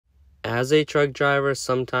As a truck driver,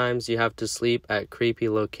 sometimes you have to sleep at creepy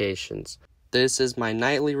locations. This is my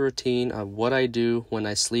nightly routine of what I do when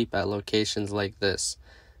I sleep at locations like this.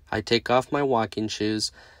 I take off my walking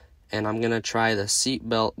shoes, and I'm going to try the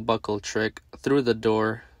seatbelt buckle trick through the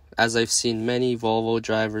door, as I've seen many Volvo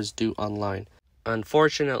drivers do online.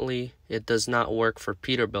 Unfortunately, it does not work for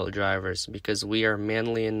Peterbilt drivers because we are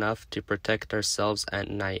manly enough to protect ourselves at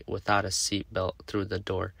night without a seatbelt through the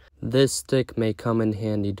door. This stick may come in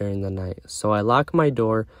handy during the night, so I lock my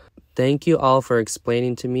door. Thank you all for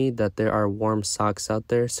explaining to me that there are warm socks out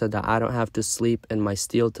there so that I don't have to sleep in my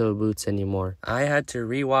steel-toe boots anymore. I had to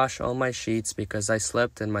rewash all my sheets because I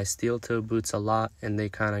slept in my steel-toe boots a lot and they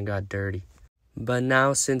kind of got dirty. But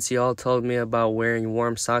now, since you all told me about wearing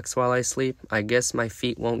warm socks while I sleep, I guess my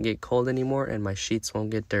feet won't get cold anymore and my sheets won't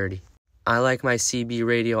get dirty. I like my CB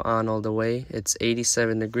radio on all the way. It's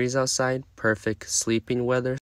 87 degrees outside, perfect sleeping weather.